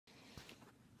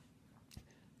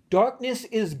Darkness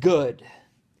is good.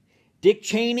 Dick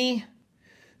Cheney,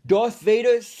 Darth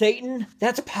Vader, Satan,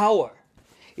 that's power.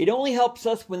 It only helps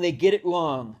us when they get it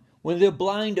wrong, when they're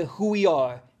blind to who we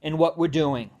are and what we're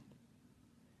doing.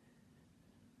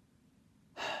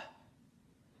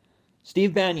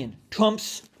 Steve Bannon,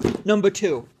 Trump's number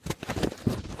 2,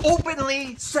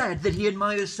 openly said that he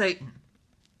admires Satan.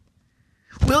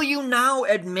 Will you now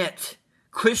admit,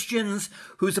 Christians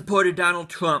who supported Donald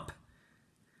Trump,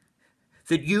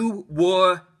 that you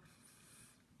were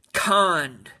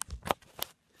conned?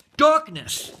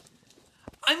 Darkness.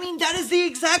 I mean, that is the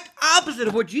exact opposite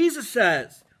of what Jesus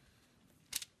says.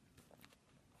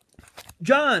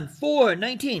 John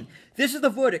 4:19. This is the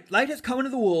verdict. Light has come into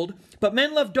the world, but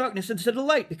men love darkness instead of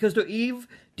light because their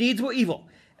deeds were evil.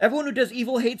 Everyone who does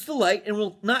evil hates the light and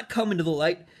will not come into the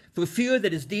light for fear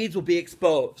that his deeds will be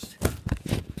exposed.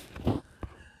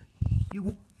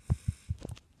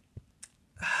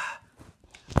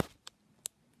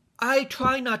 I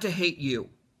try not to hate you.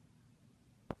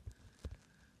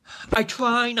 I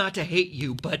try not to hate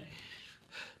you, but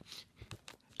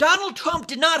Donald Trump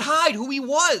did not hide who he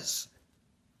was.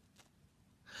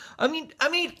 I mean,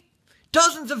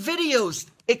 dozens of videos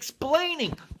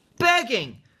explaining,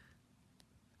 begging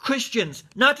Christians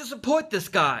not to support this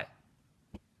guy.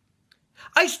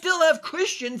 I still have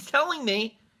Christians telling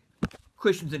me,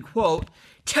 Christians in quote,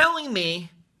 telling me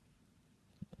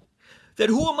that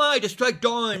who am I to strike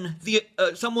down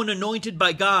someone anointed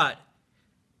by God?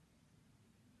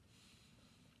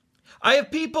 I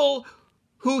have people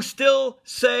who still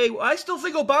say, I still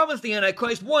think Obama's the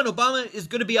Antichrist. One, Obama is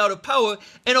going to be out of power,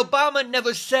 and Obama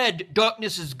never said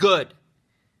darkness is good.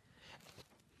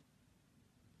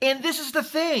 And this is the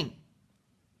thing.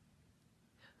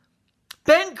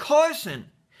 Ben Carson,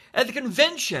 at the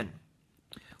convention,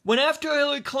 went after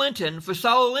Hillary Clinton for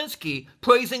Saul Alinsky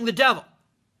praising the devil.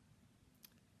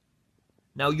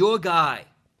 Now your guy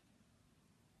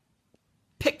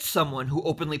picked someone who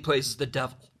openly praises the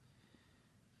devil.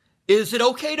 Is it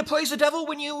okay to praise the devil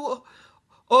when you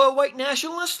are a white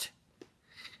nationalist?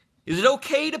 Is it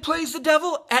okay to praise the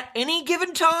devil at any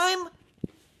given time?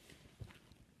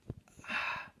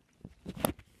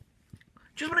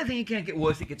 Just when I think it can't get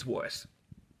worse, it gets worse.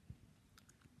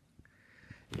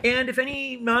 And if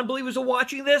any non-believers are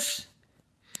watching this,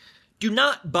 do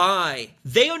not buy.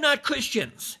 They are not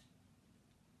Christians.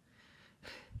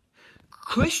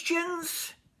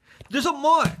 Christians, there's a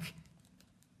mark.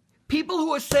 People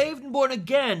who are saved and born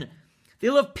again, they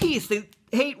love peace, they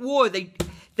hate war, they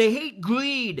hate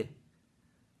greed.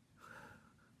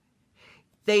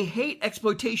 They hate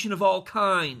exploitation of all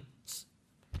kinds.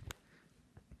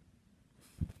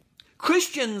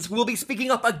 Christians will be speaking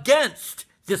up against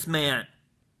this man.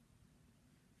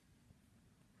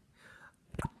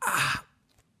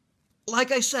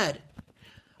 Like I said,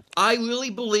 I really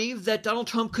believe that Donald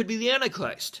Trump could be the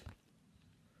Antichrist.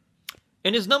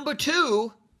 And his number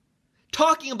 2,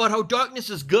 talking about how darkness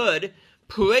is good,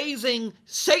 praising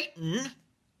Satan.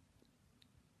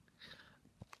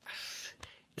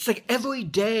 It's like every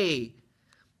day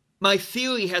my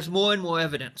theory has more and more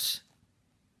evidence.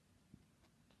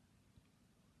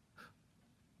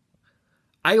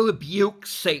 I rebuke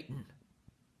Satan.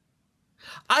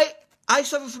 I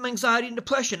suffer from anxiety and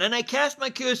depression, and I cast my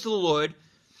cares to the Lord,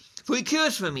 for he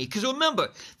cares for me. Because remember,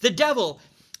 the devil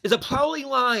is a prowling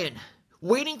lion,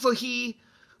 waiting for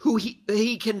who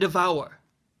he can devour.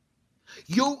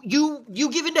 You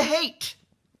give in to hate.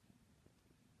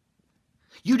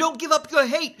 You don't give up your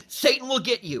hate, Satan will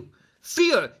get you.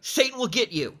 Fear, Satan will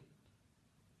get you.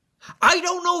 I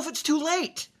don't know if it's too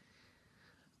late.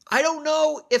 I don't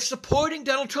know if supporting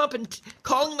Donald Trump and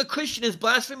calling him a Christian is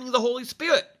blaspheming the Holy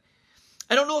Spirit.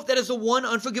 I don't know if that is a one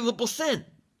unforgivable sin.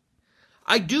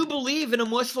 I do believe in a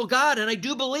merciful God, and I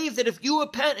do believe that if you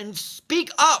repent and speak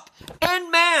up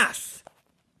en masse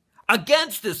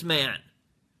against this man,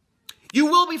 you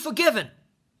will be forgiven.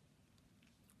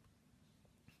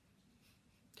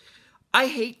 I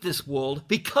hate this world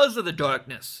because of the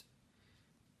darkness.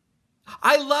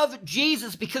 I love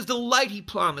Jesus because of the light he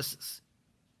promises.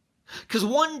 Because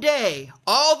one day,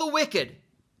 all the wicked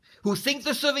who think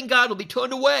they're serving God will be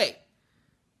turned away.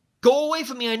 Go away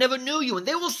from me, I never knew you. And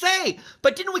they will say,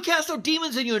 but didn't we cast out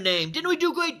demons in your name? Didn't we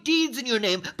do great deeds in your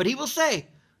name? But he will say,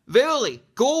 verily,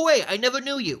 go away, I never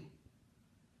knew you.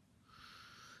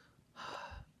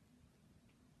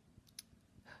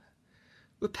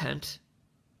 Repent.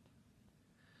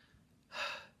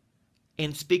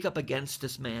 And speak up against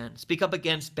this man. Speak up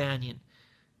against Bannon.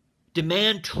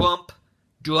 Demand Trump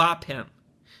drop him.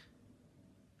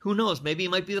 Who knows? Maybe he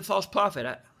might be the false prophet.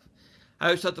 I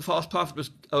always thought the false prophet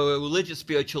was a religious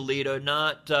spiritual leader,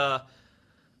 not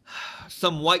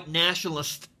some white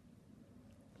nationalist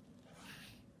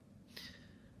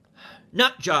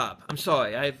nut job. I'm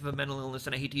sorry, I have a mental illness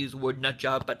and I hate to use the word nut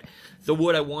job, but the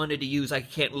word I wanted to use I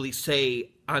can't really say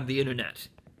on the internet.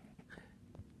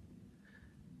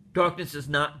 Darkness is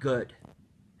not good.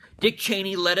 Dick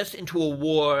Cheney led us into a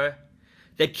war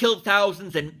that killed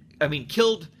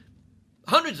killed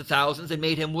hundreds of thousands and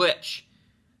made him rich.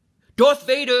 Darth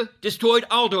Vader destroyed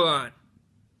Alderaan.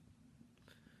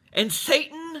 And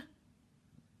Satan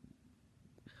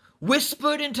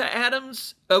whispered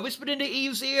into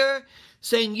Eve's ear,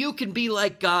 saying, you can be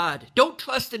like God. Don't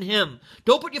trust in him.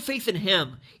 Don't put your faith in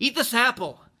him. Eat this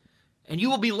apple, and you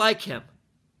will be like him.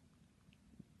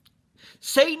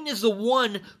 Satan is the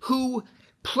one who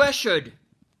pressured,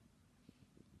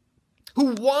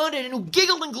 who wanted, and who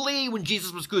giggled in glee when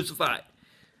Jesus was crucified.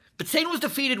 But Satan was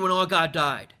defeated when our God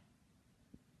died.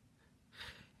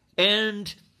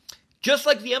 And just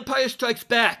like the Empire Strikes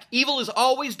Back, evil is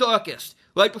always darkest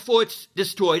right before it's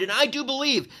destroyed. And I do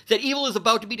believe that evil is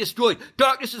about to be destroyed.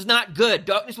 Darkness is not good.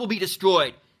 Darkness will be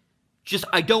destroyed. Just,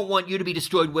 I don't want you to be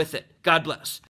destroyed with it. God bless.